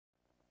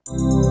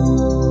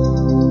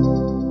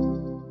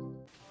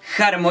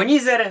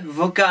Harmonizer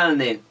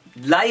wokalny.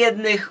 Dla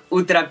jednych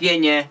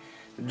utrapienie,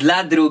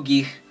 dla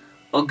drugich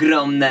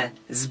ogromne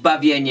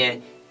zbawienie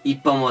i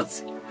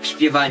pomoc w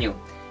śpiewaniu.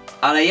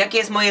 Ale jakie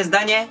jest moje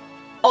zdanie?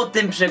 O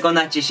tym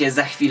przekonacie się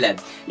za chwilę.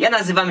 Ja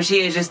nazywam się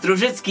Jerzy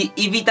Strużycki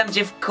i witam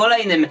Cię w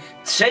kolejnym,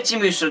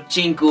 trzecim już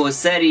odcinku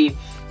serii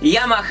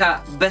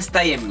Yamaha bez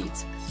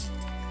tajemnic.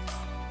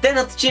 Ten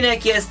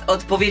odcinek jest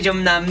odpowiedzią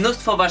na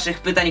mnóstwo waszych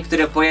pytań,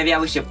 które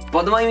pojawiały się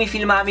pod moimi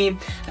filmami,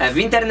 w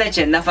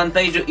internecie, na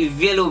fanpage'u i w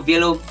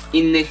wielu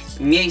innych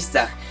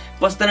miejscach.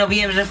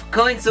 Postanowiłem, że w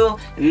końcu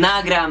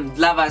nagram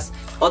dla was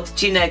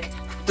odcinek,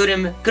 w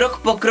którym krok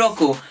po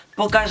kroku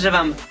pokażę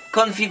wam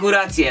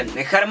konfigurację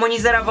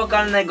harmonizera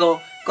wokalnego,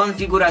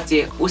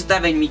 konfigurację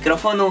ustawień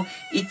mikrofonu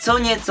i co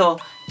nieco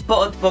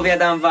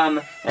poodpowiadam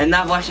wam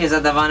na właśnie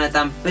zadawane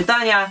tam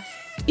pytania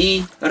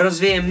i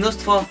rozwieję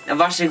mnóstwo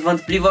waszych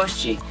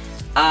wątpliwości.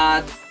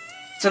 A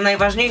co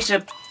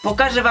najważniejsze,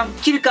 pokażę wam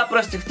kilka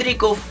prostych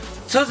trików,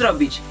 co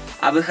zrobić,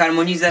 aby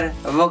harmonizer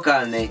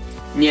wokalny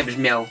nie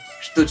brzmiał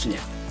sztucznie.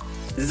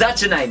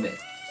 Zaczynajmy!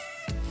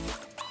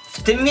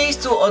 W tym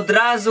miejscu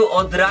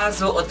od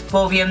razu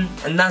odpowiem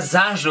na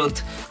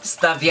zarzut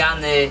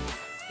stawiany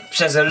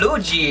przez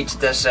ludzi, czy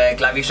też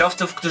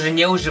klawiszowców, którzy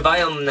nie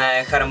używają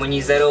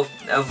harmonizerów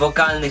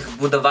wokalnych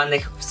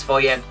wbudowanych w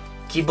swoje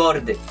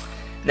keyboardy.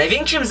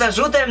 Największym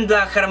zarzutem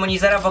dla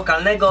harmonizera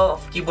wokalnego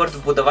w keyboard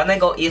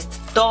wbudowanego jest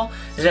to,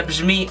 że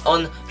brzmi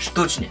on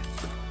sztucznie.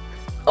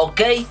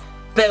 Okej,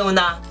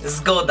 pełna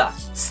zgoda,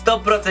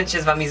 100%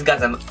 się z wami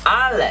zgadzam,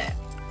 ale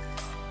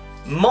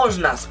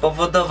można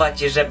spowodować,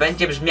 że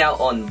będzie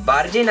brzmiał on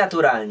bardziej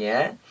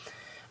naturalnie,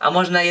 a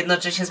można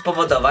jednocześnie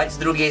spowodować z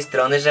drugiej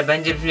strony, że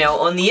będzie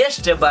brzmiał on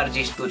jeszcze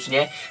bardziej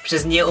sztucznie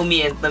przez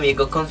nieumiejętną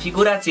jego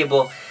konfigurację,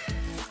 bo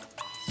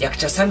jak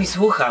czasami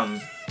słucham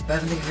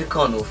pewnych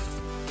wykonów,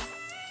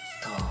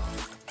 to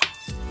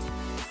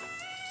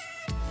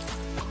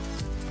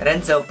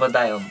ręce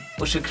opadają,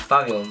 uszy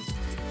krwawią,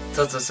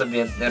 to co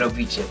sobie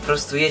robicie,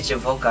 prostujecie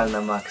wokal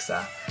na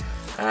maksa.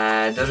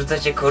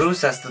 Dorzucacie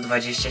korusa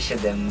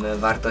 127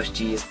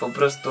 wartości, jest po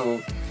prostu...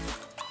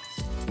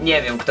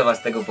 Nie wiem, kto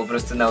was tego po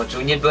prostu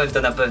nauczył, nie byłem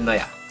to na pewno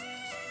ja.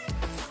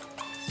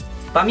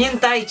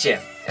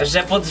 Pamiętajcie,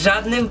 że pod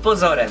żadnym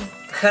pozorem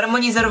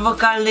harmonizer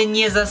wokalny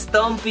nie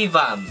zastąpi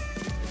wam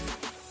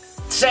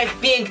trzech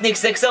pięknych,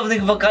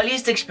 seksownych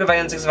wokalistek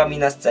śpiewających z wami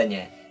na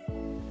scenie.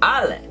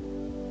 Ale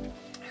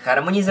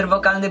harmonizer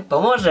wokalny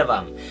pomoże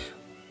wam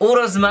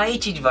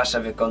urozmaicić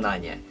wasze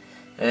wykonanie.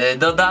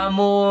 Doda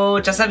mu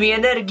czasami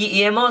energii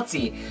i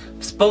emocji.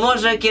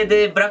 Wspomoże,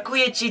 kiedy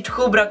brakuje ci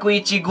tchu,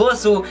 brakuje ci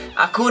głosu,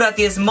 akurat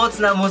jest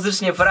mocna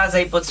muzycznie fraza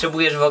i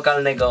potrzebujesz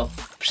wokalnego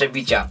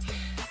przebicia.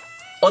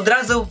 Od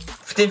razu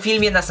w tym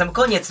filmie na sam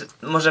koniec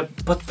może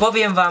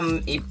podpowiem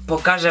wam i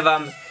pokażę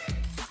wam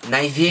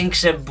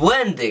największe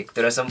błędy,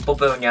 które są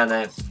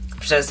popełniane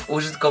przez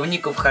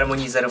użytkowników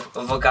harmonizerów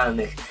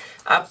wokalnych.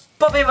 A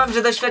powiem wam,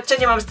 że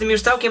doświadczenie mam z tym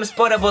już całkiem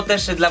spore, bo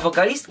też dla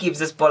wokalistki w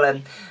zespole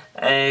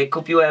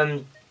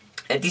kupiłem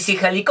DC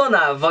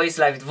Helicona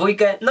Voice Live 2,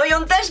 no i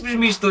on też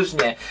brzmi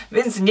sztucznie,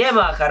 więc nie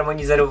ma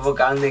harmonizerów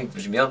wokalnych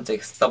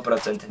brzmiących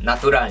 100%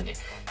 naturalnie.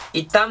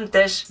 I tam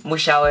też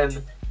musiałem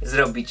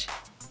zrobić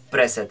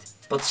preset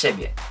pod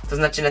siebie, to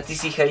znaczy na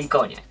DC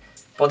Heliconie,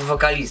 pod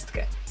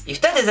wokalistkę. I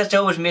wtedy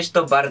zaczęło brzmieć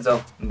to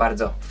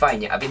bardzo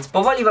fajnie, a więc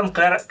powoli wam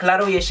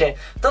klaruje się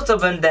to, co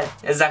będę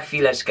za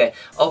chwileczkę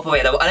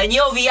opowiadał. Ale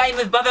nie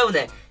owijajmy w bawełnę,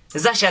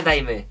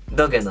 zasiadajmy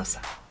do Genosa.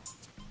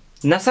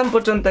 Na sam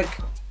początek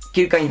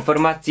kilka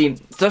informacji,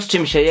 co z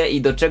czym się je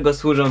i do czego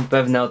służą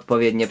pewne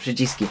odpowiednie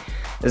przyciski.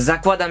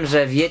 Zakładam,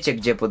 że wiecie,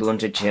 gdzie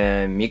podłączyć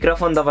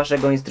mikrofon do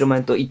waszego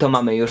instrumentu i to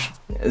mamy już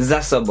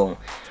za sobą.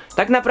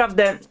 Tak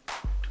naprawdę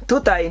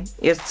tutaj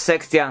jest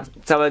sekcja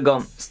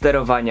całego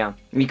sterowania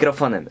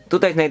mikrofonem.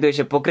 Tutaj znajduje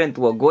się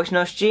pokrętło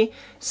głośności,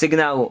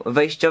 sygnału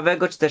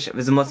wejściowego, czy też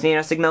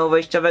wzmocnienia sygnału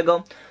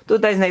wejściowego.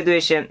 Tutaj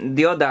znajduje się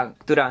dioda,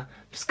 która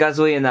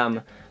wskazuje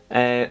nam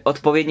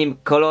odpowiednim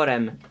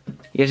kolorem.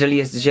 Jeżeli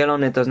jest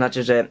zielony, to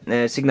znaczy, że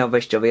sygnał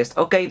wejściowy jest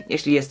ok.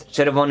 Jeśli jest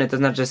czerwony, to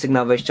znaczy, że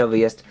sygnał wejściowy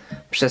jest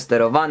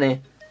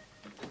przesterowany.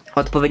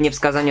 Odpowiednie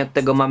wskazanie od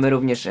tego mamy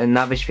również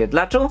na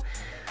wyświetlaczu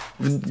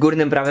w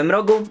górnym prawym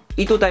rogu.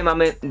 I tutaj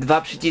mamy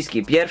dwa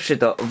przyciski. Pierwszy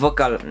to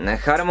Vocal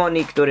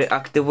Harmony, który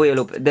aktywuje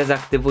lub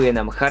dezaktywuje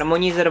nam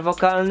harmonizer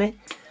wokalny.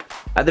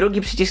 A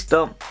drugi przycisk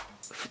to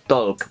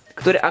Talk,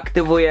 który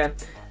aktywuje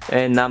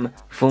nam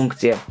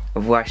funkcję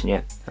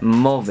właśnie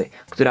mowy,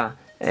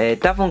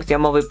 ta funkcja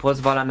mowy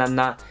pozwala nam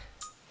na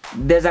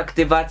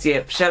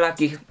dezaktywację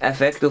wszelakich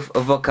efektów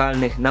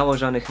wokalnych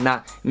nałożonych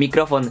na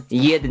mikrofon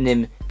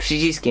jednym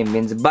przyciskiem,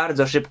 więc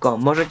bardzo szybko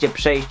możecie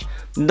przejść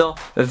do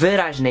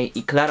wyraźnej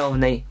i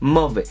klarownej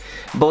mowy.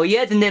 Bo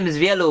jednym z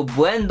wielu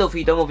błędów,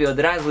 i to mówię od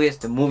razu,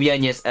 jest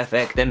mówienie z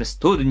efektem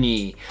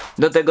studni.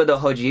 Do tego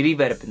dochodzi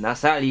reverb na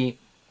sali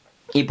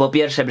i po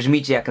pierwsze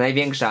brzmicie jak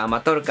największa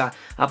amatorka,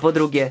 a po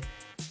drugie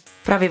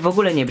prawie w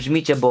ogóle nie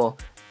brzmicie, bo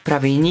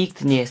prawie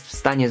nikt nie jest w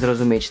stanie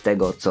zrozumieć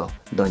tego, co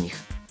do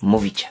nich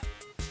mówicie.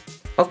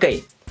 Ok,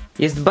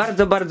 Jest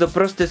bardzo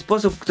prosty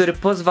sposób, który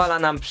pozwala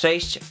nam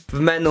przejść w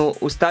menu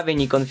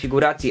ustawień i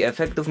konfiguracji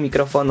efektów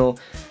mikrofonu,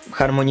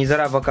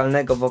 harmonizera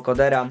wokalnego,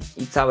 wokodera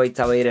i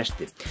całej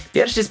reszty.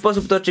 Pierwszy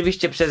sposób to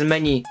oczywiście przez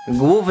menu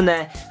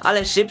główne,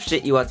 ale szybszy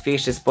i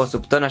łatwiejszy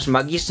sposób to nasz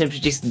magiczny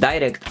przycisk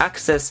Direct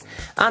Access,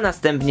 a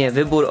następnie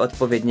wybór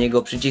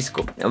odpowiedniego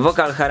przycisku.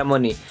 Vocal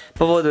Harmony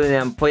powoduje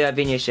nam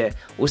pojawienie się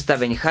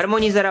ustawień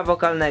harmonizera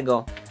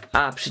wokalnego,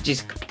 a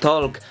przycisk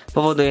Talk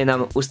powoduje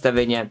nam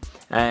ustawienie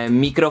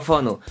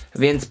mikrofonu,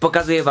 więc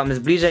pokazuję wam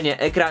zbliżenie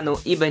ekranu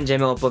i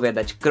będziemy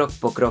opowiadać krok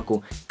po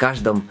kroku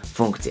każdą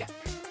funkcję.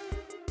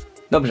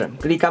 Dobrze,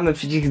 klikamy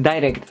przycisk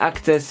Direct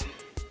Access,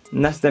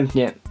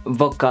 następnie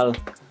Vocal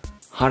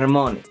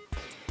Harmony.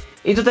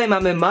 I tutaj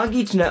mamy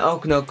magiczne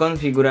okno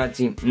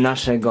konfiguracji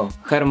naszego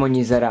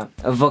harmonizera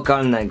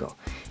wokalnego.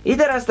 I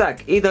teraz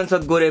tak, idąc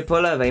od góry po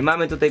lewej,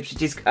 mamy tutaj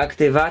przycisk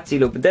aktywacji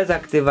lub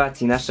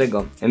dezaktywacji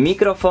naszego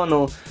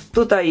mikrofonu.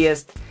 Tutaj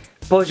jest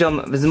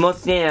poziom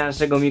wzmocnienia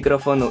naszego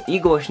mikrofonu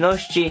i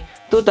głośności.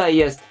 Tutaj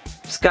jest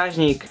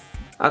wskaźnik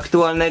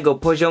aktualnego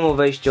poziomu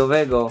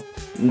wejściowego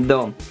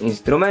do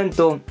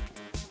instrumentu.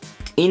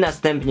 I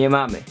następnie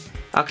mamy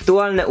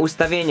aktualne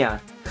ustawienia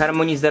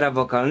harmonizera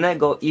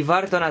wokalnego i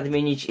warto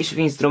nadmienić, iż w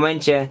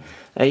instrumencie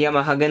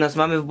Yamaha Genos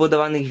mamy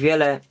wbudowanych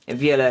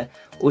wiele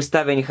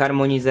ustawień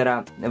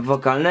harmonizera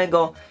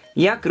wokalnego,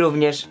 jak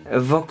również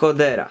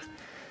wokodera.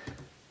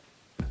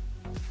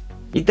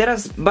 I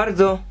teraz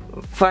bardzo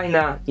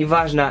fajna i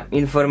ważna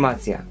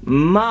informacja.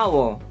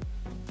 Mało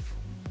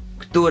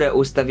które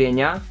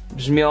ustawienia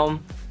brzmią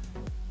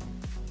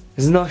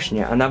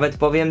znośnie, a nawet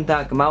powiem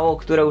tak, mało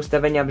które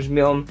ustawienia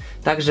brzmią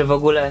tak, że w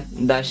ogóle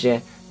da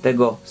się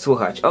tego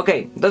słuchać. Ok,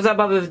 do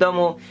zabawy w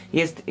domu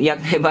jest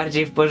jak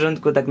najbardziej w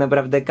porządku tak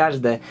naprawdę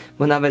każde,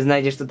 bo nawet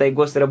znajdziesz tutaj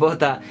głos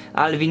robota,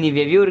 Alwin i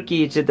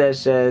wiewiórki, czy też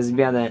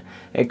zmianę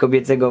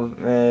kobiecego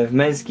w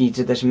męski,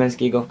 czy też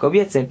męskiego w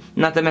kobiecy.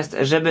 Natomiast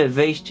żeby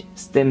wyjść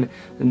z tym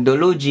do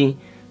ludzi,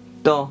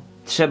 to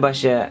trzeba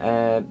się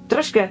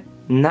troszkę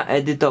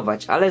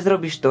naedytować, ale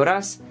zrobisz to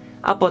raz,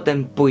 a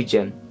potem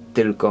pójdzie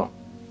tylko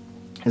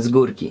z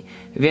górki.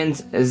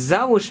 Więc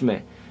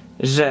załóżmy,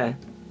 że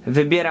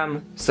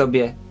wybieram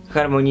sobie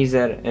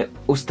harmonizer,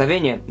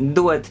 ustawienie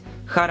duet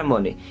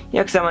harmony.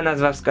 Jak sama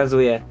nazwa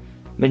wskazuje,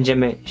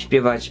 będziemy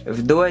śpiewać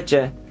w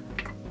duecie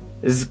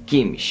z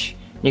kimś.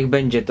 Niech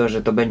będzie to,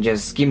 że to będzie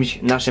z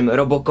kimś, naszym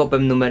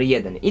robokopem numer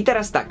 1. I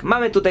teraz tak,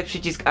 mamy tutaj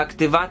przycisk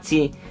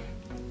aktywacji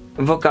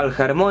Vocal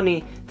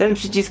Harmony. Ten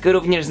przycisk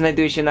również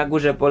znajduje się na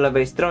górze po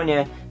lewej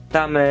stronie.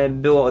 Tam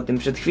było o tym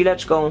przed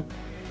chwileczką.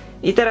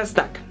 I teraz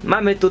tak,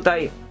 mamy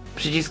tutaj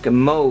przycisk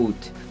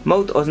Mode.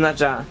 Mode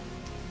oznacza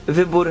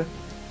wybór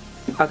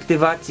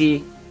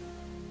aktywacji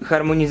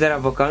harmonizera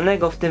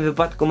wokalnego. W tym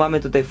wypadku mamy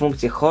tutaj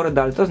funkcję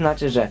chordal, to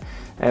znaczy, że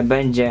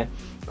będzie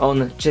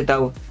on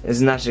czytał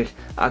z naszych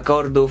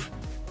akordów,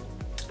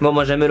 bo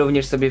możemy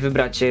również sobie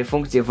wybrać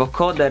funkcję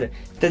wokoder.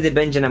 Wtedy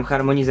będzie nam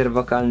harmonizer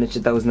wokalny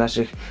czytał z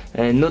naszych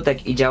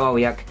nutek i działał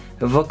jak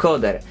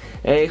wokoder.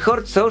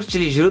 Chord source,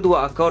 czyli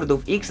źródło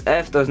akordów.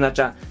 XF to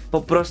oznacza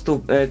po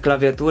prostu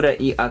klawiaturę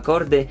i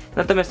akordy.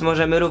 Natomiast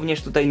możemy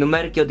również tutaj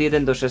numerki od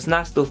 1 do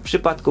 16. W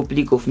przypadku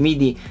plików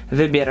MIDI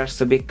wybierasz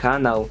sobie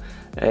kanał,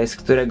 z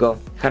którego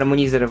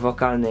harmonizer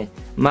wokalny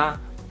ma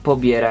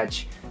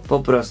pobierać po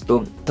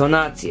prostu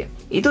tonację.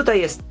 I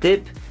tutaj jest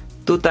typ,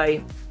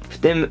 tutaj w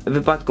tym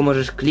wypadku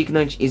możesz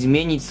kliknąć i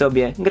zmienić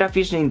sobie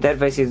graficzny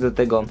interfejs, jest do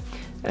tego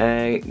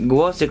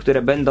głosy,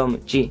 które będą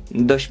ci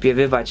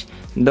dośpiewywać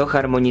do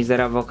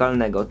harmonizera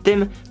wokalnego.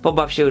 Tym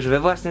pobaw się już we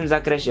własnym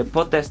zakresie,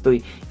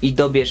 potestuj i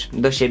dobierz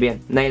do siebie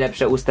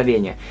najlepsze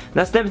ustawienie.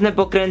 Następne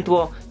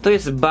pokrętło to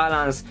jest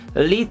balans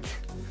lead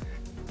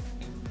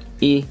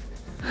i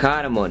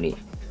harmony.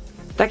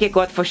 Tak jak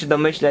łatwo się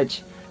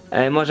domyśleć,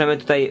 możemy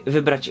tutaj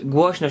wybrać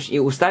głośność i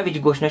ustawić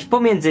głośność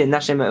pomiędzy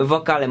naszym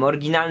wokalem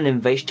oryginalnym,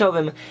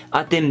 wejściowym,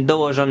 a tym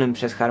dołożonym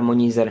przez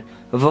harmonizer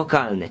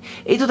wokalny.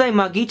 I tutaj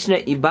magiczne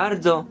i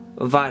bardzo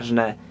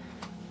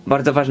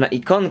ważna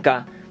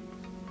ikonka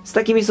z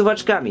takimi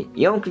suwaczkami.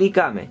 Ją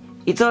klikamy.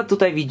 I co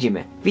tutaj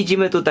widzimy?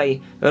 Widzimy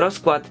tutaj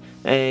rozkład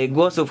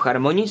głosów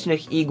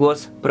harmonicznych i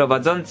głos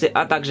prowadzący,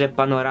 a także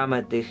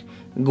panoramę tych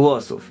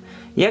głosów.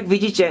 Jak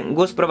widzicie,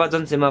 głos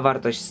prowadzący ma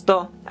wartość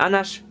 100, a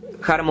nasz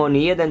Harmony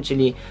 1,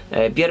 czyli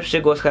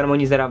pierwszy głos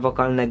harmonizera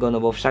wokalnego, no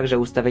bo wszakże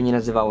ustawienie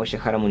nazywało się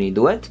Harmony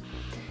Duet,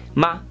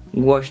 ma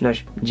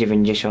głośność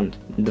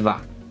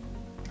 92.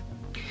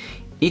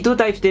 I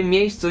tutaj w tym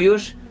miejscu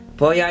już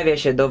pojawia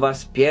się do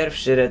was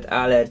pierwszy red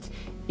alert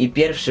i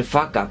pierwszy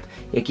fuck up,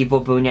 jaki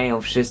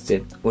popełniają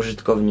wszyscy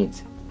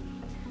użytkownicy.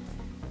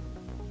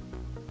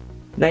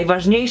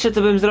 Najważniejsze,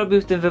 co bym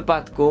zrobił w tym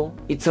wypadku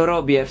i co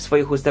robię w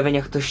swoich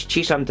ustawieniach, to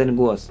ściszam ten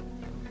głos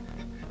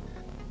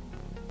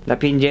na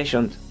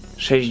 50,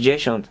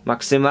 60,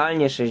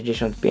 maksymalnie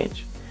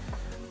 65.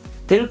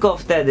 Tylko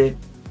wtedy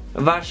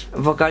wasz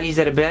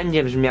wokalizer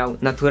będzie brzmiał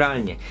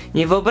naturalnie.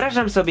 Nie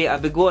wyobrażam sobie,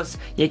 aby głos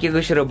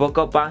jakiegoś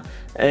Robocopa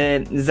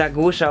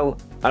zagłuszał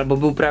albo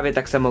był prawie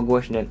tak samo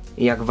głośny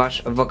jak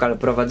wasz wokal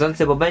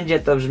prowadzący, bo będzie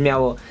to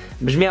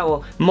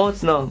brzmiało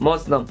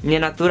mocno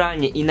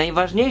nienaturalnie. I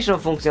najważniejszą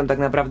funkcją tak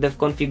naprawdę w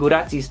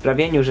konfiguracji i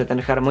sprawieniu, że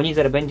ten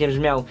harmonizer będzie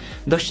brzmiał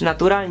dość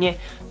naturalnie,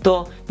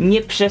 to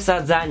nie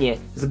przesadzanie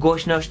z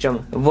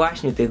głośnością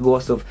właśnie tych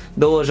głosów,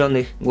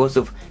 dołożonych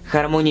głosów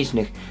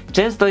harmonicznych.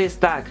 Często jest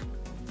tak,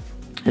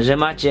 że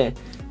macie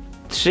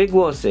 3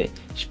 głosy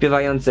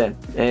śpiewające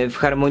w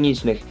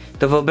harmonicznych,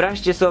 to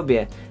wyobraźcie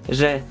sobie,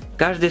 że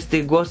każdy z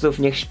tych głosów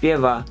niech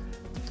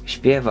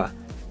śpiewa.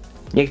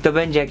 Niech to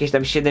będzie jakieś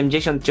tam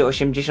 70 czy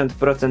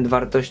 80%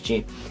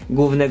 wartości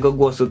głównego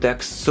głosu. To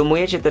jak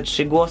sumujecie te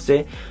 3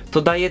 głosy,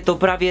 to daje to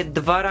prawie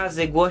 2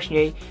 razy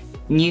głośniej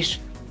niż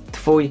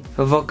twój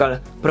wokal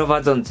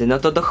prowadzący. No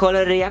to do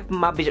cholery jak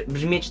ma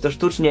brzmieć to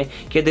sztucznie,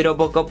 kiedy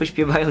Robocopy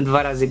śpiewają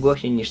 2 razy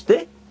głośniej niż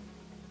ty?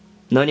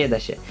 No nie da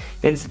się.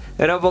 Więc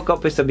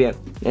Robocopy sobie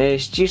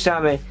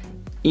ściszamy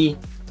i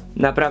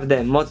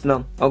naprawdę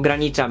mocno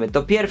ograniczamy.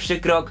 To pierwszy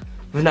krok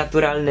w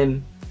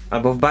naturalnym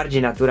albo w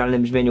bardziej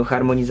naturalnym brzmieniu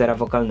harmonizera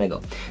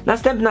wokalnego.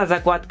 Następna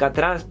zakładka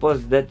Transpose,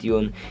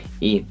 Detune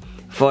i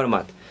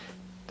Format.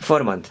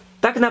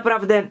 Tak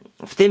naprawdę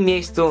w tym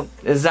miejscu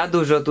za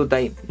dużo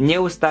tutaj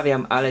nie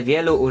ustawiam, ale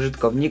wielu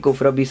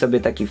użytkowników robi sobie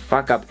taki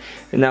fuck up.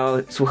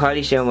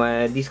 Słuchali się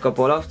disco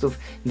polowców,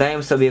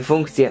 dają sobie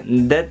funkcję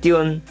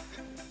Detune,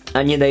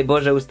 a nie daj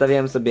Boże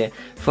ustawiam sobie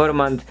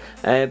format.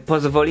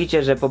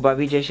 Pozwolicie, że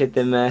pobawicie się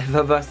tym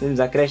we własnym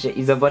zakresie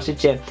i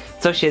zobaczycie,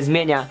 co się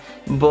zmienia,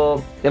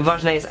 bo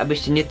ważne jest,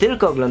 abyście nie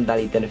tylko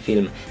oglądali ten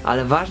film,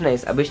 ale ważne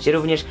jest, abyście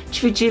również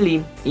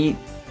ćwiczyli i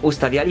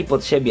ustawiali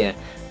pod siebie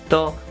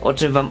to, o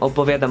czym wam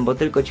opowiadam, bo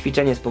tylko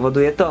ćwiczenie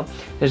spowoduje to,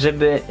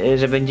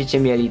 że będziecie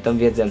mieli tą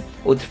wiedzę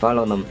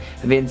utrwaloną.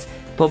 Więc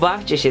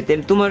pobawcie się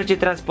tym. Tu możecie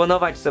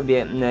transponować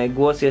sobie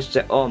głos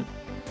jeszcze o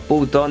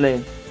pół tony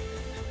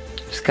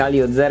w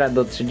skali od 0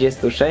 do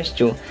 36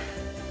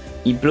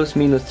 i plus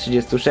minus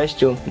 36.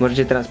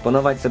 Możecie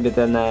transponować sobie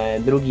ten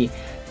drugi,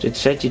 czy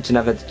trzeci, czy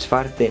nawet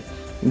czwarty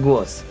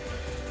głos.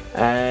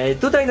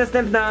 Tutaj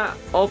następna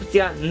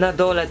opcja na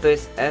dole to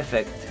jest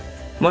efekt.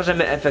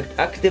 Możemy efekt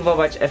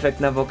aktywować, efekt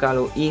na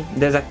wokalu, i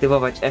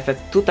dezaktywować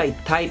efekt. Tutaj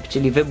type,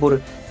 czyli wybór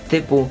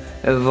typu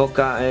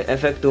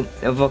efektu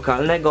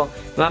wokalnego.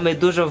 Mamy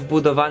dużo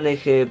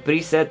wbudowanych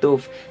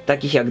presetów,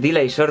 takich jak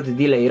delay, short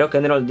delay, rock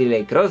and roll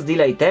delay, cross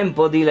delay,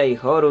 tempo delay,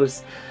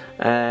 chorus,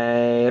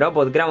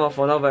 robot,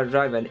 gramophone,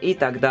 overdrive i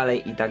tak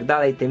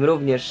dalej. Tym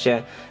również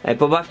się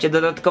pobawcie.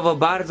 Dodatkowo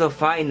bardzo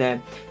fajne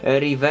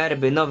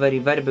reverby, nowe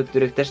reverby,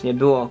 których też nie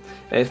było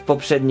w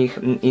poprzednich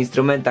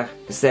instrumentach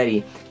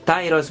serii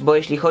Tyros, bo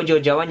jeśli chodzi o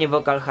działanie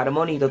wokal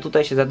harmonii, to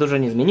tutaj się za dużo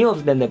nie zmieniło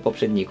względem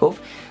poprzedników,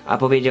 a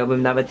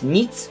powiedziałbym nawet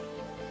nic,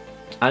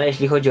 ale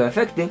jeśli chodzi o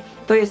efekty,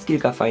 to jest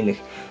kilka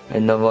fajnych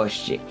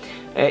nowości.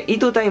 I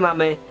tutaj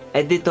mamy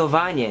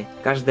edytowanie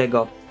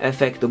każdego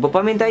efektu, bo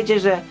pamiętajcie,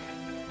 że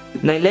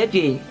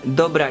najlepiej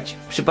dobrać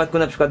w przypadku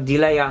na przykład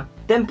delaya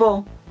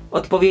tempo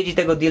odpowiedzi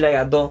tego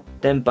delaya do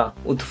tempa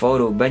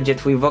utworu. Będzie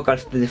twój wokal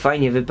wtedy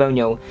fajnie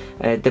wypełniał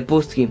te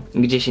pustki,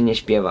 gdzie się nie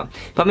śpiewa.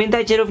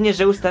 Pamiętajcie również,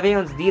 że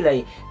ustawiając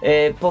delay,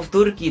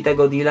 powtórki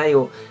tego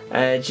delayu,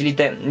 czyli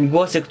te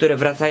głosy, które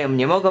wracają,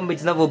 nie mogą być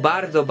znowu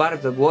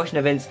bardzo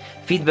głośne, więc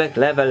feedback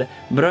level,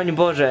 broń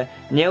Boże,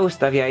 nie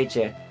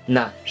ustawiajcie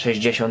na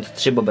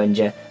 63, bo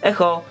będzie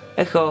echo.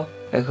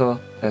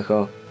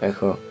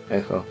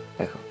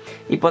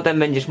 I potem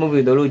będziesz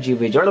mówił do ludzi i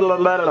wyjdzie.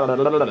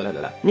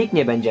 Nikt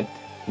nie będzie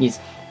nic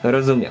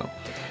rozumiał.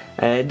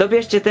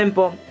 Dobierzcie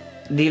tempo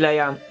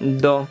delaya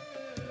do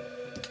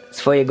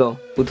swojego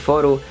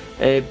utworu.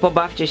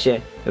 Pobawcie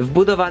się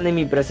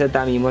wbudowanymi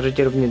presetami.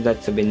 Możecie również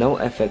dać sobie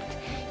no effect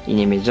i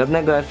nie mieć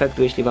żadnego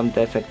efektu, jeśli wam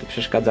te efekty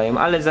przeszkadzają,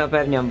 ale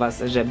zapewniam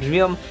was, że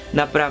brzmią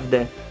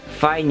naprawdę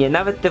fajnie,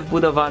 nawet te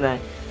wbudowane,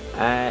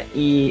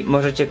 i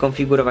możecie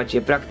konfigurować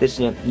je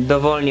praktycznie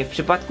dowolnie. W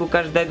przypadku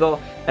każdego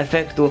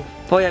efektu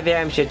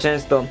pojawiają się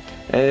często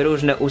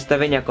różne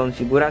ustawienia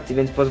konfiguracji,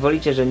 więc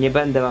pozwolicie, że nie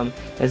będę wam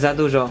za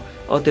dużo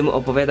o tym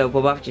opowiadał.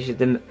 Pobawcie się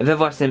tym we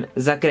własnym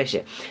zakresie.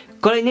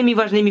 Kolejnymi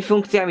ważnymi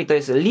funkcjami to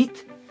jest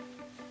lead.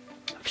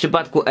 W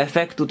przypadku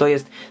efektu to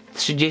jest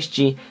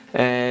 30%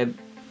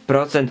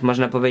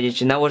 można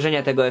powiedzieć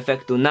nałożenia tego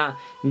efektu na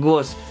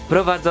głos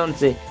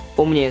prowadzący.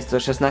 U mnie jest to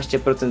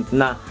 16%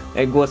 na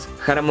głos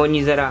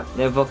harmonizera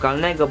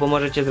wokalnego, bo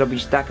możecie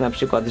zrobić tak na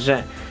przykład,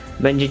 że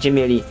będziecie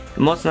mieli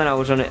mocno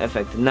nałożony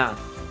efekt na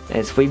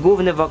swój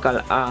główny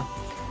wokal, a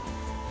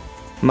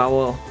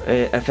mało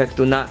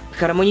efektu na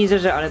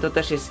harmonizerze, ale to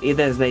też jest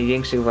jeden z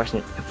największych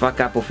właśnie fuck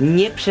upów.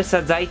 Nie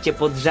przesadzajcie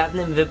pod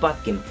żadnym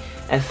wypadkiem.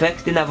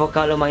 efekty na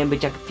wokalu mają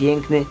być jak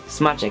piękny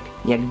smaczek,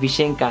 jak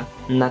wisienka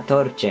na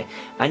torcie,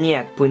 a nie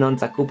jak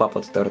płynąca kupa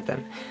pod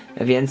tortem.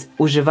 Więc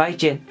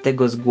używajcie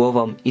tego z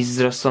głową i z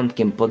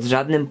rozsądkiem, pod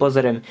żadnym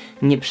pozorem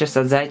nie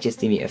przesadzajcie z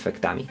tymi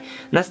efektami.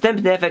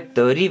 Następny efekt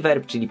to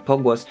reverb, czyli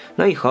pogłos,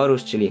 no i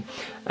chorus, czyli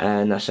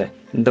nasze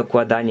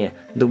dokładanie,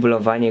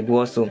 dublowanie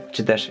głosu,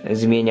 czy też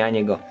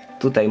zmienianie go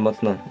tutaj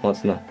mocno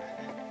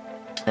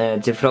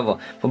cyfrowo.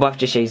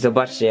 Pobawcie się i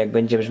zobaczcie, jak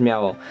będzie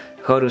brzmiało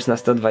chorus na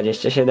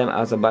 127,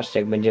 a zobaczcie,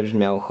 jak będzie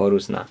brzmiało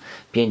chorus na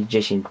 5,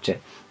 10 czy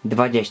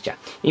 20.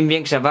 Im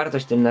większa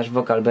wartość, tym nasz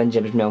wokal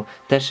będzie brzmiał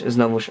też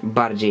znowuż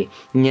bardziej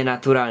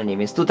nienaturalnie,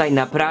 więc tutaj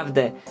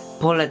naprawdę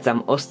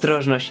polecam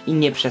ostrożność i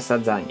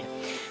nieprzesadzanie.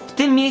 W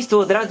tym miejscu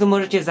od razu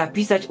możecie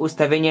zapisać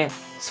ustawienie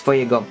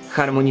swojego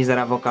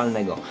harmonizera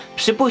wokalnego.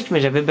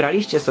 Przypuśćmy, że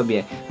wybraliście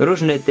sobie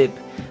różny typ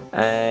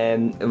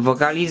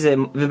wokalizy,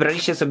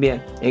 wybraliście sobie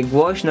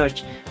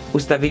głośność,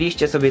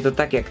 ustawiliście sobie to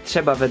tak jak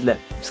trzeba wedle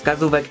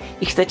wskazówek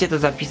i chcecie to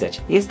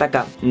zapisać. Jest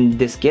taka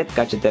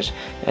dyskietka, czy też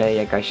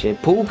jakaś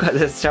półka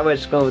ze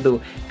strzałeczką w dół.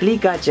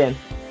 Klikacie,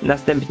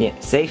 następnie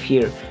save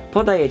here,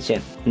 podajecie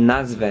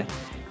nazwę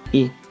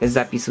i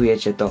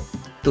zapisujecie to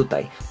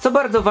tutaj. Co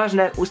bardzo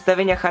ważne,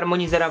 ustawienia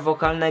harmonizera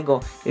wokalnego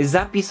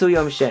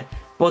zapisują się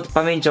pod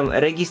pamięcią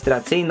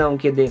rejestracyjną.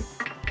 Kiedy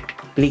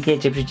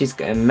klikniecie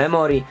przycisk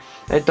memory,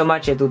 to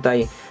macie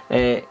tutaj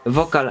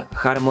Vocal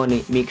Harmony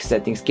Mix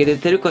Settings. Kiedy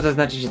tylko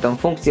zaznaczycie tą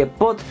funkcję,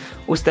 pod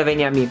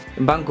ustawieniami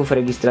banków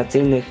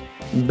rejestracyjnych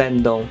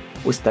będą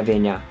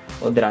ustawienia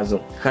od razu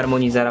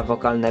harmonizera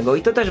wokalnego.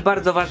 I to też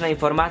bardzo ważna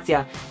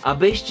informacja,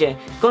 abyście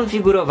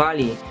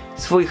konfigurowali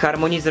swój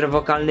harmonizer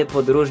wokalny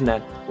pod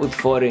różne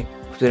utwory,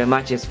 które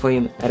macie w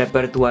swoim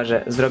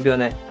repertuarze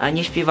zrobione, a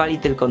nie śpiewali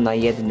tylko na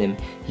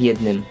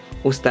jednym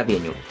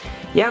ustawieniu.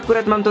 Ja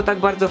akurat mam to tak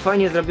bardzo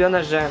fajnie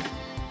zrobione, że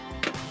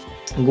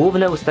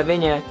główne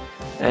ustawienie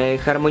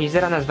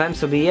harmonizera nazwałem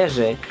sobie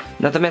Jerzy,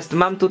 natomiast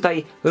mam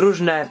tutaj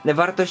różne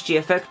wartości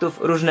efektów,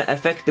 różne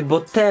efekty, bo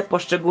te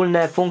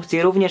poszczególne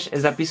funkcje również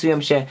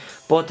zapisują się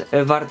pod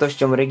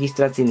wartością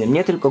rejestracyjną.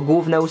 Nie tylko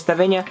główne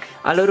ustawienia,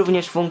 ale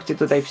również funkcje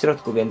tutaj w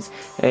środku, więc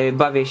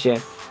bawię się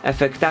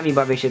efektami,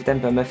 bawię się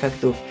tempem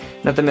efektów,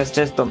 natomiast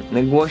często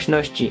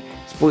głośności,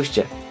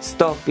 spójrzcie,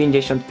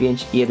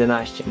 155 i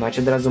 11.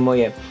 Macie od razu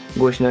moje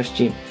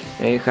głośności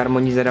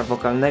harmonizera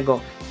wokalnego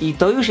i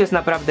to już jest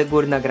naprawdę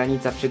górna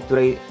granica, przy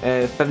której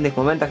w pewnych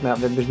momentach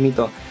nawet brzmi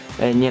to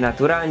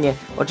nienaturalnie.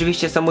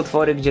 Oczywiście są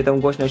utwory, gdzie tę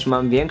głośność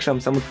mam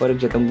większą, są utwory,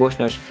 gdzie tę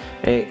głośność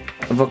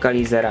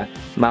wokalizera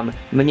mam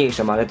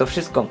mniejszą, ale to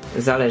wszystko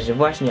zależy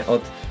właśnie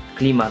od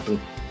klimatu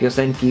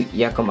piosenki,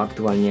 jaką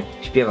aktualnie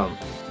śpiewam.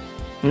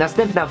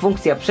 Następna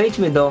funkcja,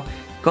 przejdźmy do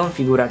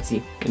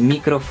konfiguracji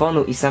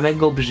mikrofonu i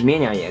samego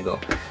brzmienia jego.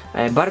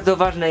 Bardzo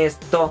ważne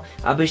jest to,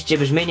 abyście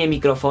brzmienie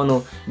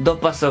mikrofonu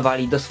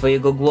dopasowali do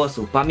swojego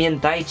głosu.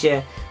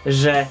 Pamiętajcie,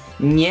 że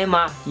nie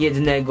ma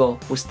jednego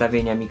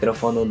ustawienia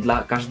mikrofonu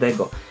dla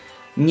każdego.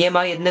 Nie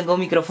ma jednego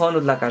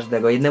mikrofonu dla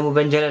każdego. Jednemu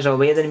będzie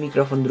leżał jeden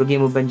mikrofon,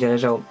 drugiemu będzie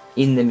leżał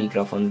inny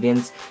mikrofon.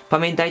 Więc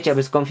pamiętajcie,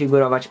 aby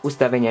skonfigurować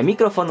ustawienia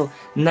mikrofonu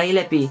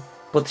najlepiej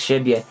pod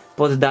siebie,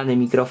 pod dany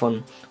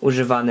mikrofon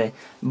używany,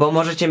 bo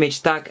możecie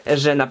mieć tak,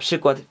 że na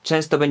przykład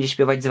często będzie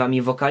śpiewać z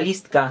wami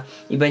wokalistka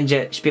i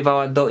będzie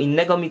śpiewała do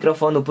innego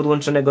mikrofonu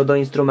podłączonego do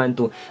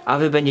instrumentu, a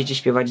wy będziecie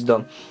śpiewać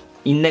do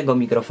innego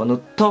mikrofonu.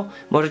 To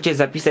możecie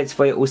zapisać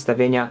swoje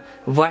ustawienia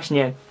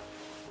właśnie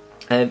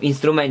w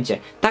instrumencie.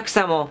 Tak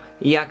samo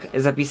jak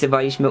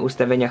zapisywaliśmy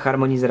ustawienia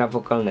harmonizera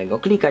wokalnego.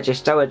 Klikacie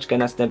strzałeczkę,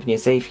 następnie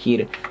save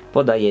here,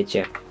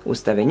 podajecie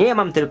ustawienie. Ja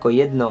mam tylko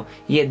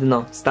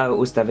jedno stałe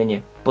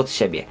ustawienie pod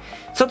siebie.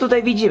 Co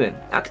tutaj widzimy?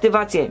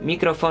 Aktywację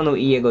mikrofonu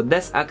i jego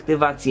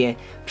dezaktywację.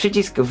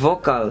 Przycisk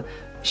wokal,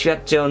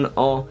 świadczy on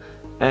o...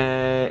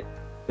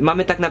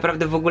 mamy tak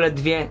naprawdę w ogóle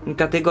dwie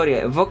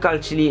kategorie. Wokal,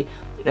 czyli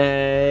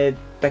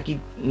taki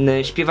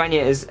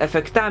śpiewanie z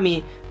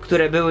efektami,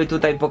 które były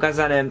tutaj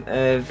pokazane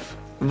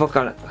w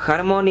Vocal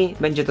Harmony,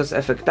 będzie to z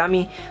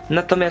efektami,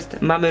 natomiast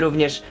mamy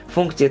również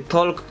funkcję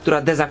Talk,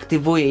 która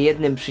dezaktywuje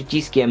jednym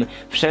przyciskiem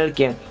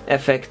wszelkie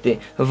efekty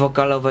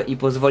wokalowe i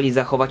pozwoli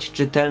zachować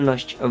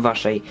czytelność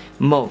waszej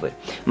mowy.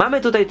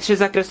 Mamy tutaj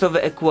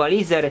trzykresowy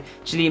equalizer,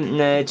 czyli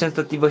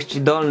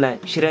częstotliwości dolne,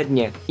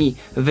 średnie i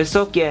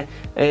wysokie,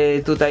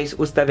 tutaj z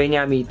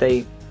ustawieniami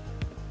tej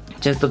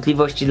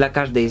częstotliwości dla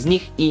każdej z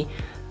nich i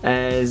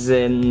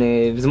z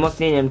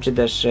wzmocnieniem czy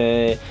też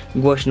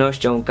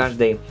głośnością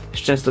każdej z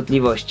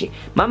częstotliwości.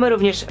 Mamy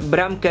również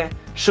bramkę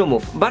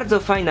szumów. Bardzo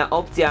fajna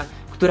opcja,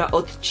 która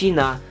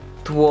odcina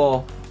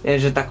tło,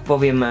 że tak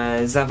powiem,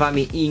 za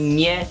wami i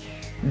nie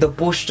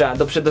dopuszcza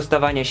do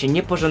przedostawania się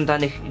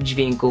niepożądanych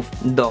dźwięków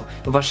do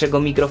waszego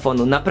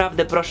mikrofonu.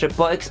 Naprawdę proszę,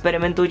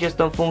 poeksperymentujcie z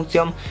tą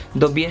funkcją,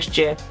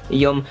 dobierzcie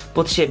ją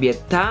pod siebie.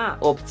 Ta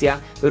opcja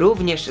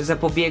również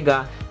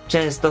zapobiega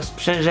często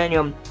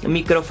sprzężeniom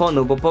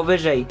mikrofonu, bo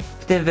powyżej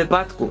w tym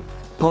wypadku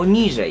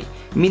poniżej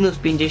minus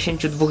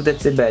 52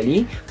 dB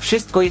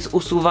wszystko jest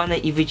usuwane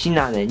i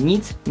wycinane,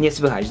 nic nie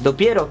słychać.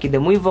 Dopiero kiedy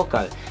mój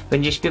wokal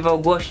będzie śpiewał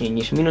głośniej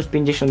niż minus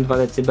 52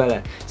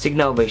 dB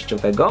sygnału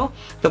wejściowego,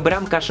 to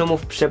bramka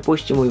szumów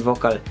przepuści mój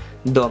wokal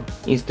do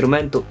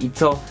instrumentu i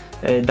co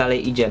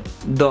dalej idzie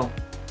do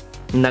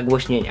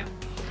nagłośnienia.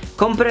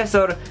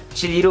 Kompresor,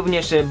 czyli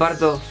również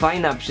bardzo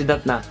fajna,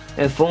 przydatna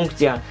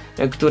funkcja,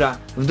 która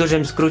w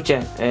dużym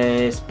skrócie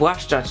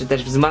spłaszcza czy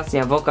też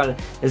wzmacnia wokal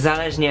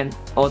zależnie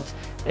od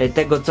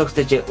tego, co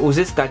chcecie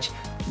uzyskać.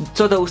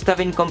 Co do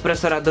ustawień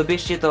kompresora,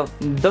 dobierzcie to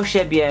do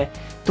siebie.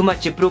 Tu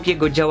macie próg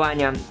jego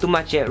działania, tu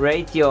macie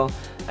ratio,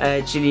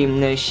 czyli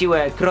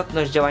siłę,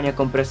 krotność działania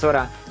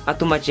kompresora, a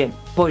tu macie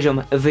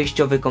poziom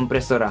wyjściowy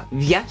kompresora.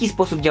 W jaki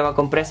sposób działa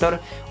kompresor?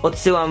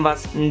 Odsyłam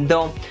was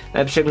do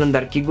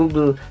przeglądarki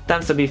Google,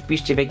 tam sobie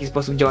wpiszcie, w jaki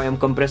sposób działają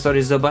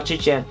kompresory,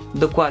 zobaczycie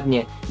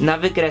dokładnie na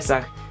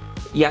wykresach,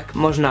 jak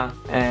można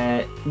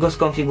go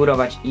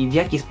skonfigurować i w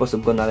jaki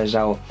sposób go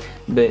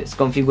należałoby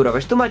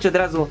skonfigurować. Tu macie od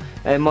razu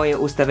moje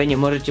ustawienie,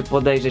 możecie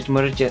podejrzeć,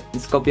 możecie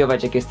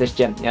skopiować, jak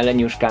jesteście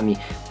leniuszkami,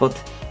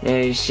 pod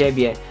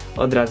siebie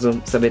od razu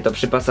sobie to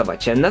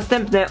przypasować.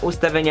 Następne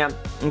ustawienia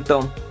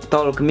to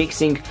talk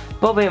mixing.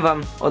 Powiem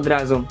wam od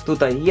razu,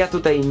 ja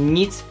tutaj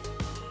nic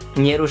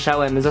nie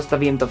ruszałem,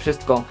 zostawiłem to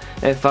wszystko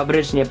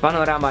fabrycznie.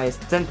 Panorama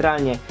jest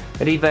centralnie,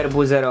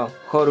 reverbu 0,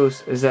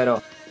 chorus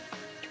 0.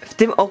 W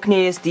tym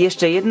oknie jest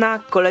jeszcze jedna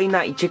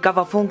kolejna i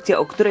ciekawa funkcja,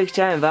 o której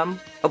chciałem wam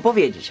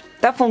opowiedzieć.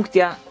 Ta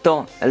funkcja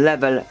to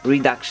level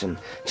reduction,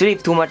 czyli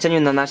w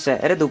tłumaczeniu na nasze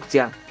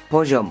redukcja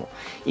poziomu.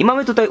 I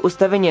mamy tutaj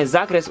ustawienie,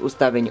 zakres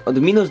ustawień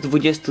od minus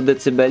 20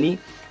 dB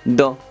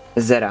do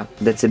 0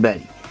 dB.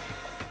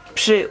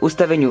 Przy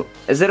ustawieniu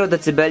 0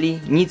 dB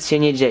nic się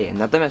nie dzieje,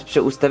 natomiast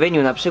przy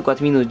ustawieniu na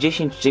przykład minus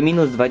 10 czy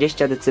minus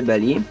 20 dB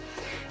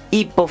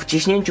i po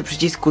wciśnięciu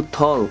przycisku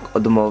talk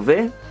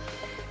odmowy,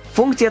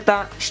 funkcja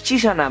ta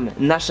ścisza nam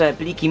nasze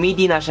pliki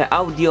MIDI, nasze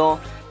audio,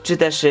 czy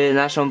też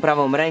naszą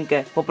prawą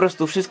rękę, po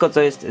prostu wszystko,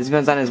 co jest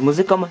związane z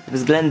muzyką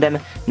względem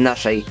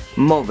naszej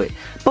mowy.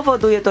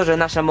 Powoduje to, że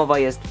nasza mowa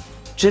jest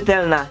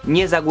czytelna,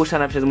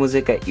 niezagłuszana przez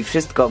muzykę i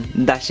wszystko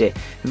da się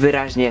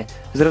wyraźnie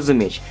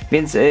zrozumieć.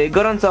 Więc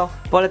gorąco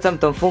polecam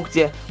tą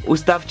funkcję,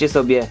 ustawcie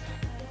sobie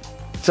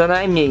co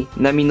najmniej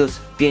na minus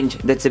 5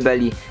 dB,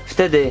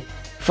 wtedy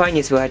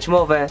fajnie słychać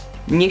mowę,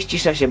 nie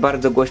ścisza się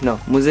bardzo głośno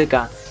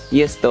muzyka,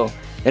 jest to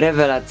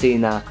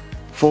rewelacyjna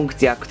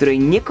funkcja, której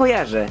nie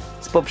kojarzę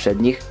z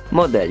poprzednich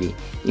modeli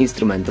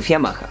instrumentów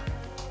Yamaha.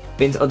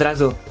 Więc od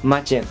razu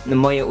macie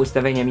moje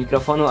ustawienia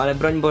mikrofonu, ale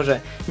broń Boże,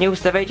 nie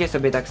ustawiajcie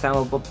sobie tak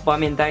samo, bo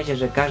pamiętajcie,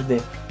 że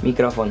każdy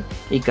mikrofon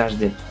i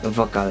każdy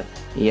wokal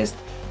jest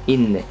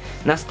inny.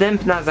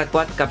 Następna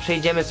zakładka,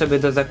 przejdziemy sobie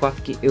do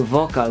zakładki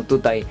wokal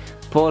tutaj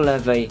po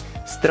lewej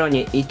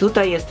stronie i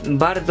tutaj jest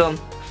bardzo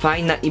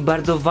fajna i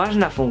bardzo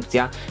ważna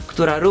funkcja,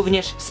 która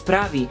również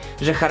sprawi,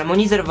 że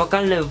harmonizer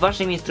wokalny w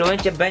waszym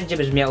instrumencie będzie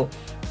brzmiał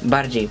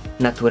bardziej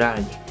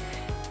naturalnie.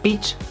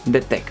 Pitch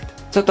Detect.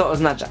 Co to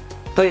oznacza?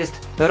 To jest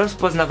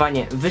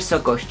rozpoznawanie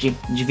wysokości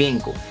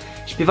dźwięku.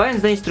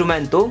 Śpiewając do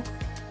instrumentu,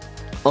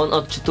 on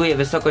odczytuje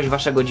wysokość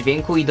waszego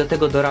dźwięku i do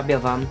tego dorabia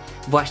wam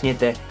właśnie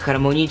te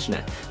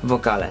harmoniczne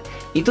wokale.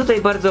 I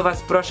tutaj bardzo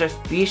was proszę,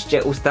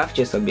 wpiszcie,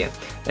 ustawcie sobie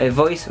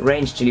voice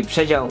range, czyli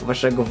przedział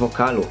waszego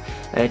wokalu.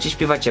 Czy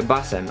śpiewacie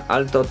basem,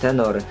 alto,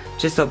 tenor,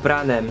 czy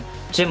sopranem,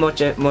 czy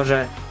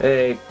może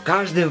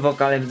każdym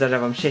wokalem zdarza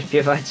wam się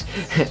śpiewać.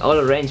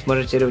 All range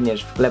możecie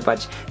również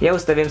wklepać. Ja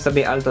ustawiłem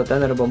sobie alto,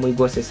 tenor, bo mój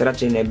głos jest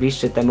raczej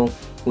najbliższy temu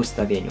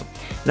ustawieniu.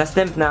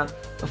 Następna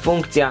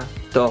funkcja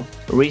to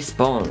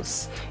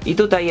response. I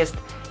tutaj jest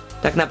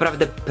tak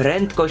naprawdę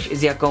prędkość,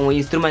 z jaką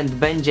instrument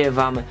będzie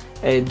wam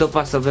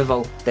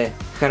dopasowywał te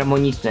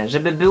harmoniczne.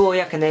 Żeby było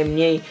jak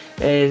najmniej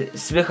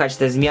słychać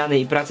te zmiany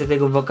i pracę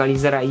tego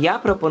wokalizera, ja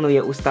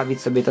proponuję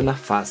ustawić sobie to na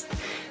fast.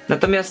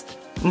 Natomiast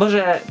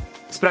może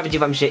sprawdzi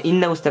wam się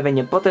inne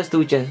ustawienie,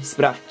 potestujcie,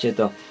 sprawdźcie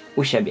to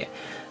u siebie.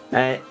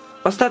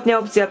 Ostatnia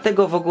opcja,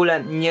 tego w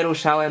ogóle nie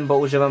ruszałem, bo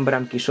używam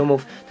bramki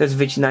szumów. To jest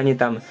wycinanie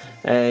tam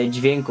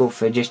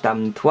dźwięków, gdzieś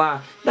tam tła.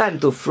 Dałem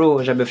tu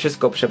through, żeby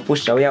wszystko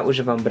przepuszczał. Ja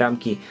używam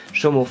bramki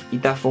szumów i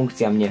ta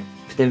funkcja mnie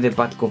w tym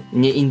wypadku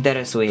nie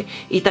interesuje.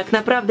 I tak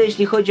naprawdę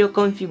jeśli chodzi o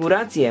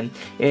konfigurację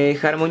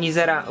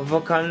harmonizera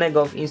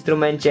wokalnego w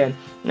instrumencie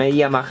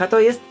Yamaha, to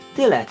jest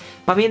tyle.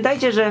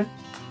 Pamiętajcie, że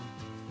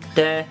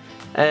te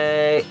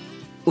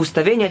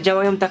ustawienia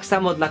działają tak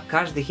samo dla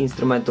każdych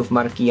instrumentów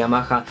marki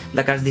Yamaha,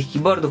 dla każdych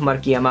keyboardów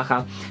marki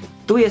Yamaha.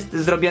 Tu jest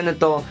zrobione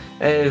to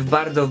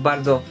w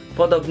bardzo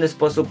podobny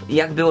sposób,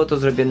 jak było to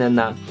zrobione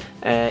na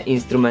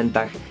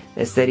instrumentach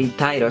serii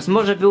Tyros.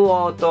 Może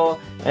było to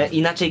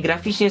inaczej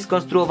graficznie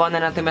skonstruowane,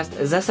 natomiast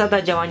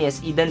zasada działania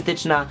jest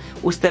identyczna,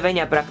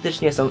 ustawienia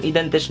praktycznie są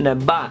identyczne,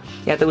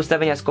 ja te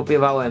ustawienia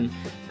skopiowałem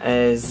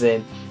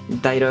z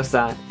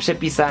Tyrosa,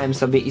 przepisałem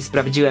sobie i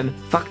sprawdziłem,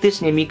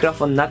 faktycznie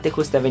mikrofon na tych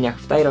ustawieniach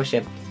w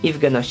Tyrosie i w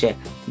Genosie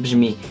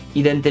brzmi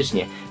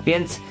identycznie.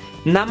 Więc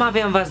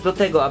namawiam was do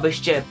tego,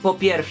 abyście po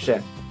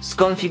pierwsze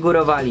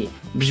skonfigurowali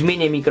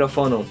brzmienie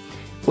mikrofonu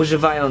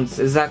używając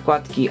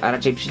zakładki, a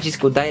raczej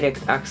przycisku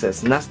Direct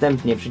Access,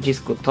 następnie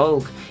przycisku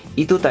Talk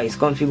i tutaj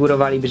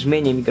skonfigurowali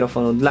brzmienie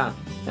mikrofonu dla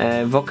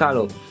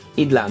wokalu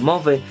i dla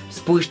mowy.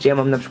 Spójrzcie, ja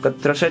mam na przykład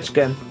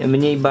troszeczkę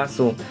mniej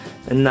basu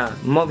na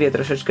mowie,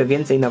 troszeczkę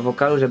więcej na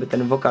wokalu, żeby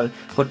ten wokal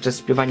podczas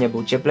śpiewania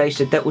był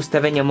cieplejszy. Te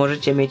ustawienia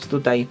możecie mieć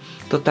tutaj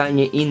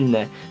totalnie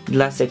inne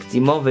dla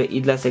sekcji mowy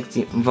i dla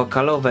sekcji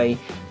wokalowej.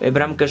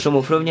 Bramkę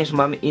szumów również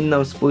mam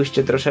inną,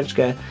 spójrzcie,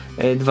 troszeczkę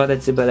 2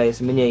 dB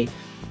jest mniej.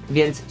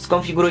 Więc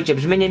skonfigurujcie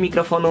brzmienie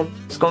mikrofonu,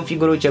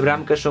 skonfigurujcie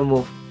bramkę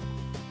szumów,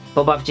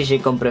 pobawcie się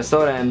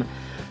kompresorem.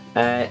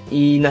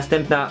 I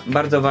następna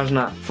bardzo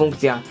ważna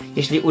funkcja,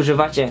 jeśli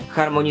używacie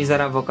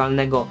harmonizera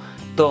wokalnego,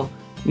 to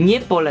nie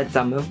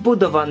polecam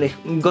wbudowanych,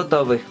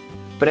 gotowych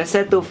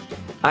presetów,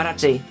 a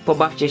raczej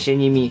pobawcie się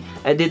nimi,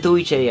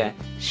 edytujcie je,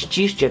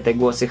 ściszcie te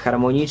głosy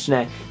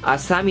harmoniczne, a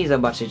sami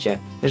zobaczycie,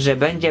 że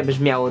będzie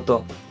brzmiało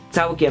to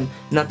całkiem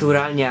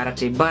naturalnie, a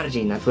raczej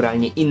bardziej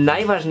naturalnie. I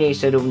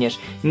najważniejsze również,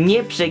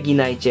 nie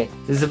przeginajcie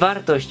z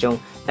wartością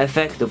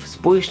efektów.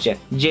 Spójrzcie,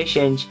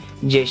 10,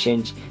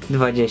 10,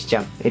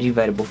 20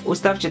 reverbów.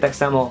 Ustawcie tak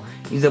samo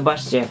i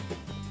zobaczcie,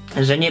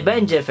 że nie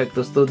będzie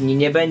efektu studni,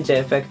 nie będzie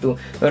efektu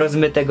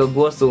rozmytego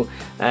głosu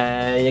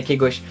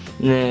jakiegoś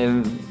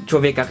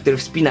człowieka, który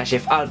wspina się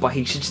w Alpach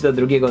i krzyczy do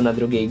drugiego na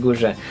drugiej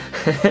górze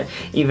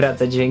i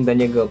wraca dźwięk do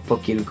niego po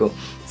kilku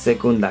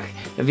sekundach.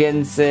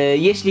 Więc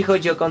jeśli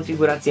chodzi o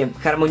konfigurację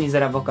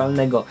harmonizera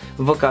wokalnego,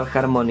 Vocal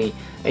Harmony,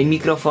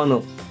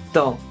 mikrofonu,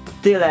 to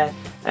tyle.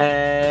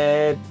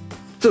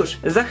 Cóż,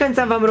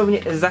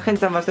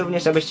 zachęcam was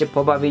również, abyście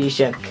pobawili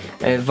się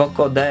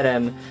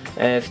wokoderem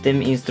w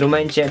tym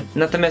instrumencie.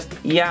 Natomiast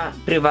ja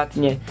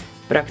prywatnie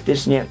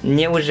praktycznie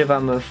nie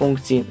używam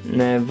funkcji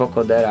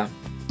wokodera.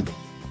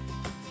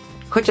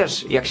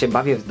 Chociaż jak się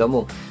bawię w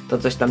domu, to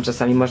coś tam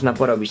czasami można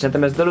porobić.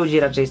 Natomiast do ludzi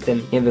raczej z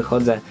tym nie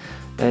wychodzę,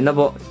 no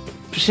bo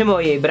przy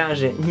mojej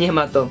branży nie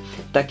ma to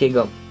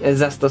takiego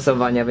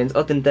zastosowania, więc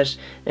o tym też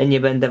nie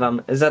będę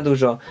wam za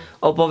dużo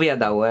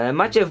opowiadał.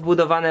 Macie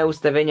wbudowane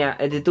ustawienia,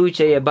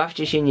 edytujcie je,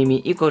 bawcie się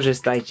nimi i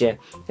korzystajcie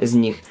z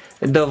nich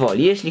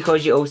dowoli. Jeśli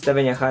chodzi o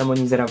ustawienia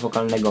harmonizera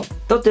wokalnego,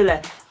 to tyle,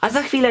 a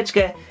za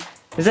chwileczkę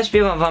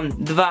zaśpiewam wam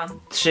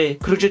 2-3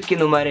 króciutkie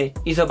numery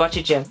i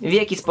zobaczycie, w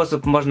jaki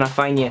sposób można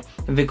fajnie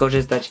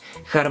wykorzystać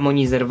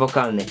harmonizer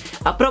wokalny.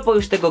 A propos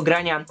już tego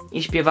grania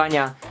i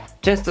śpiewania,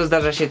 często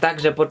zdarza się tak,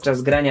 że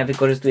podczas grania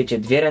wykorzystujecie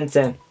 2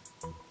 ręce,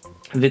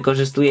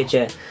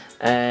 wykorzystujecie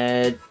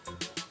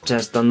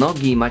często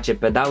nogi, macie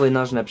pedały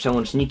nożne,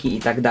 przełączniki i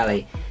tak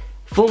dalej.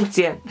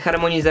 Funkcję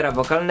harmonizera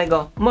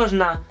wokalnego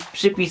można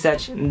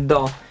przypisać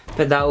do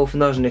pedałów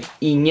nożnych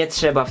i nie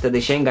trzeba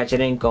wtedy sięgać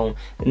ręką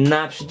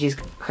na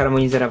przycisk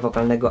harmonizera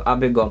wokalnego,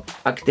 aby go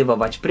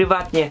aktywować.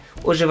 Prywatnie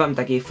używam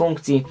takiej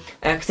funkcji,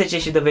 a jak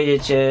chcecie się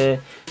dowiedzieć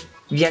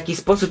w jaki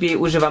sposób jej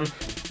używam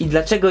i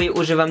dlaczego jej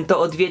używam, to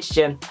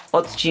odwiedźcie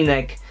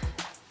odcinek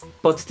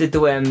pod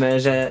tytułem,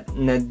 że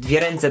 2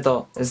 ręce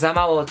to za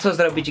mało, co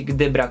zrobić,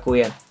 gdy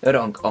brakuje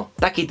rąk. O,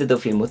 taki tytuł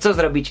filmu, co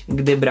zrobić,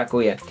 gdy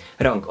brakuje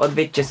rąk.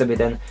 Odwiedźcie sobie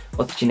ten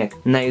odcinek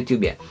na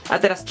YouTubie. A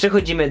teraz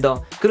przechodzimy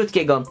do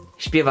krótkiego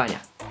śpiewania.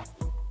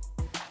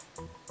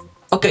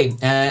 Okej,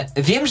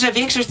 wiem, że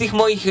większość tych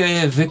moich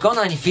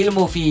wykonań,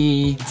 filmów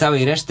i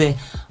całej reszty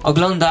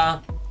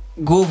ogląda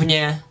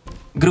głównie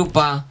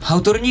grupa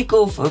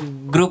hałturników,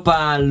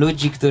 grupa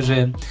ludzi,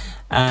 którzy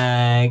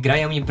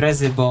grają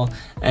imprezy, bo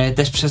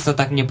też przez to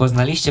tak mnie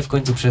poznaliście w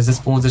końcu, przez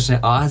zespół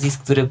muzyczny Oasis,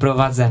 który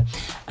prowadzę,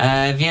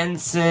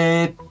 więc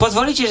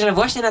pozwolicie, że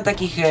właśnie na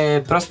takich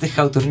prostych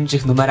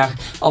hałturniczych numerach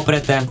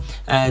oprę te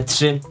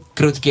 3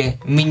 krótkie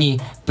mini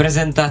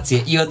prezentacje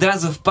i od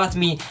razu wpadł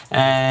mi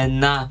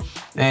na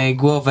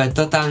głowę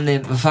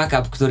totalny fuck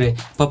up, który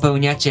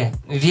popełniacie.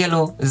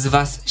 Wielu z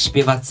was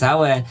śpiewa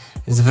całe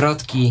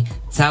zwrotki,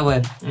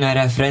 całe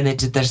refreny,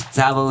 czy też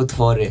całe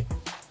utwory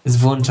z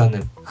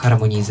włączonym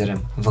harmonizerem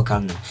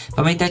wokalnym.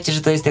 Pamiętajcie,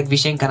 że to jest jak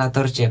wisienka na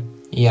torcie,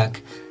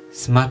 jak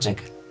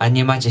smaczek, a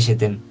nie macie się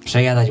tym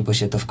przejadać, bo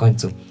się to w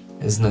końcu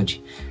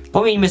znudzi.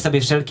 Pomijmy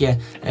sobie wszelkie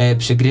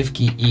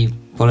przygrywki i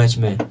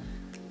polećmy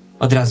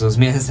od razu z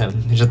mięsem,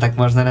 że tak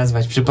można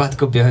nazwać w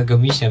przypadku białego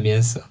misia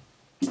mięso.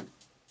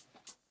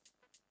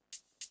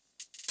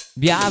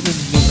 Biały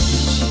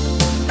miś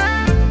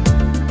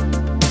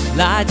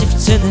dla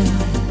dziewczyny,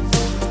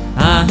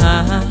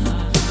 aha,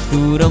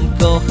 którą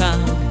kocham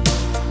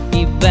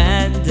i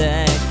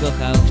będę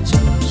kochał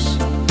wciąż.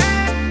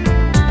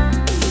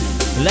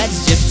 Lecz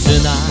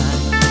dziewczyna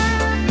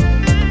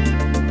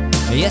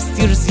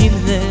jest już z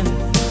innym,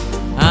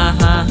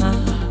 aha,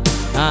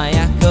 a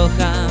ja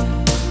kocham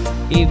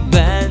i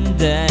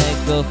będę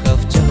kochał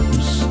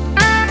wciąż.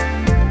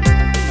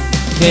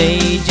 Hej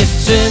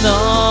dziewczyno,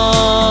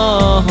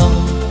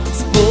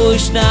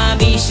 spójrz na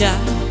misia,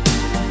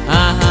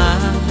 aha,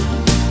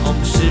 on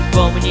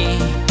przypomnij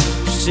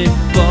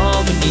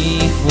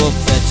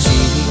chłopca ci.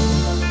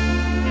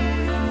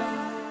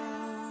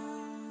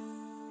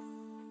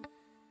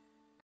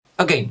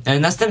 Okej,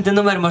 następny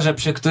numer może,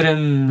 przy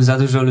którym za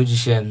dużo ludzi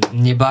się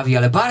nie bawi,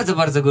 ale bardzo,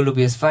 bardzo go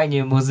lubię. Jest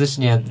fajnie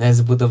muzycznie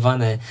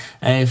zbudowany,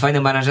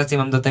 fajną aranżację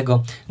mam do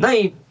tego. No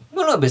i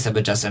lubię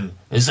sobie czasem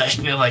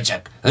zaśpiewać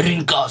jak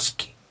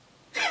Rynkowski.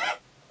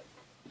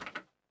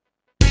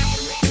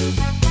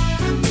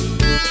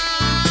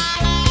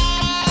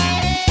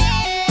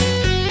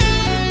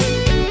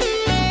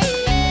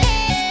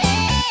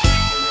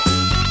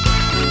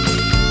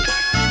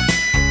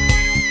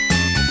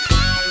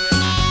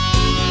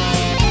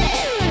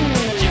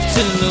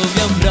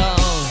 Lubią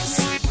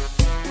brąz,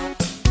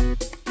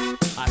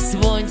 a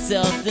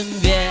słońce o tym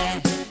wie,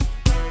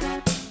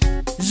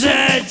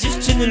 że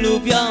dziewczyny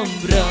lubią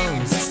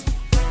brąz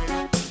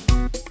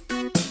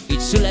i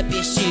czule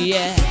pieści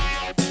je.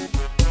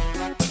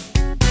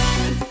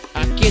 A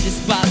kiedy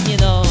spadnie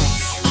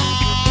noc,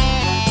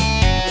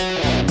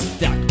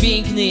 tak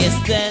piękny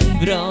jest ten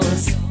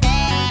brąz,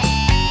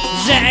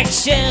 że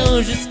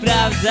księżyc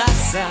sprawdza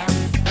sam,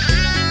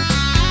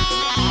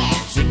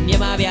 czy nie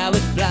ma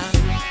białych plam.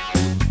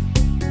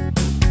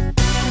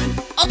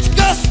 Od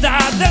Costa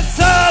del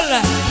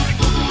Sol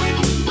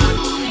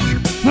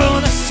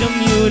ponad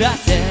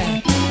Miuratę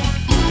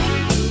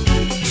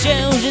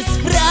księżyc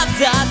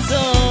sprawdza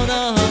co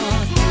noc,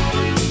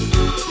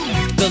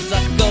 kto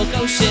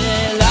zakochał się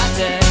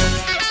latem.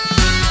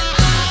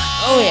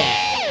 Oh yeah!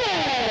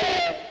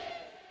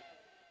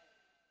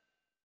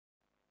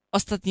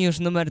 Ostatni już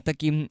numer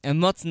taki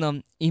mocno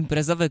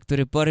imprezowy,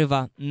 który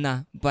porywa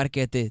na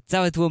parkiety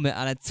całe tłumy,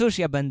 ale cóż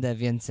ja będę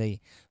więcej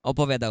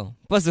opowiadał.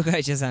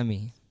 Posłuchajcie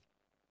sami.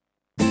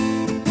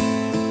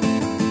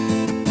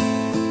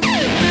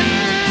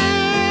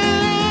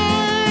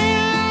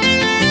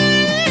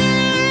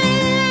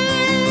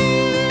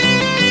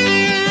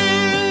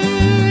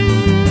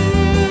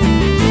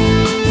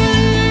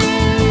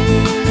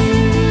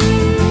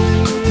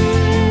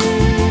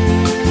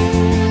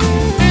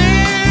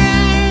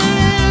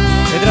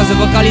 Od razu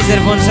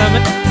wokalizer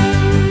włączamy.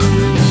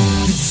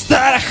 Ty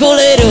stara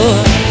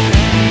cholero,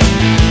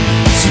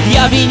 czy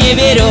diabli nie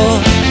wierzą,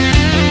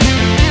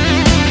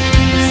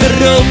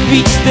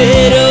 zrobić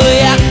tero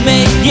jak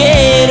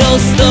Megiero,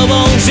 z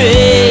tobą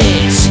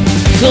żyć,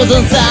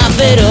 chodząc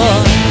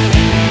afero,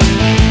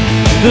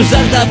 do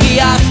żarta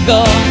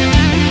pijawko,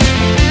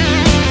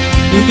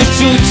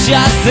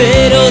 wyczucia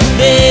zero,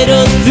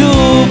 tero, tu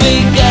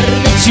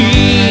wygarnę ci.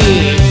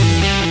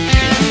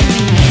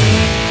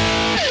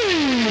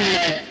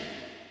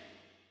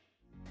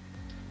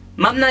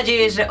 Mam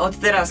nadzieję, że od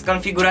teraz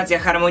konfiguracja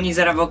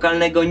harmonizera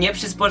wokalnego nie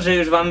przysporzy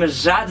już wam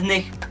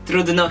żadnych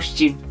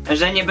trudności,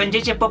 że nie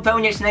będziecie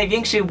popełniać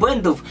największych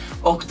błędów,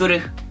 o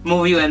których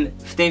mówiłem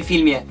w tym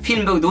filmie.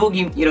 Film był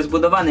długi i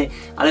rozbudowany,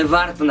 ale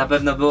warto na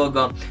pewno było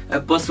go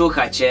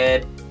posłuchać.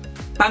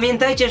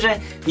 Pamiętajcie, że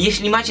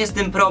jeśli macie z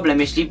tym problem,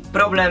 jeśli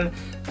problem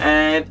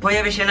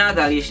pojawia się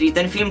nadal, jeśli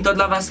ten film to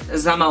dla was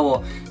za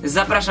mało,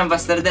 zapraszam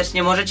was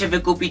serdecznie, możecie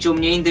wykupić u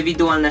mnie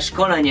indywidualne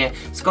szkolenie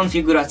z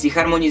konfiguracji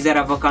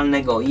harmonizera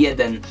wokalnego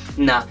 1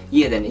 na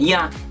 1.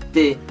 Ja,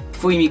 ty,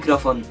 twój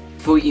mikrofon,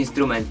 twój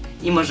instrument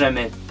i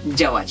możemy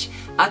działać.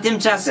 A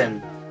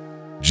tymczasem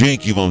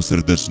dzięki wam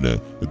serdeczne,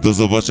 do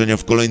zobaczenia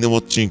w kolejnym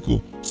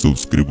odcinku.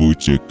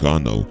 Subskrybujcie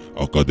kanał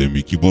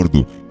Akademii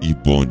Keyboardu i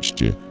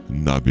bądźcie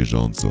na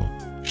bieżąco.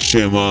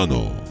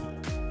 Siemano!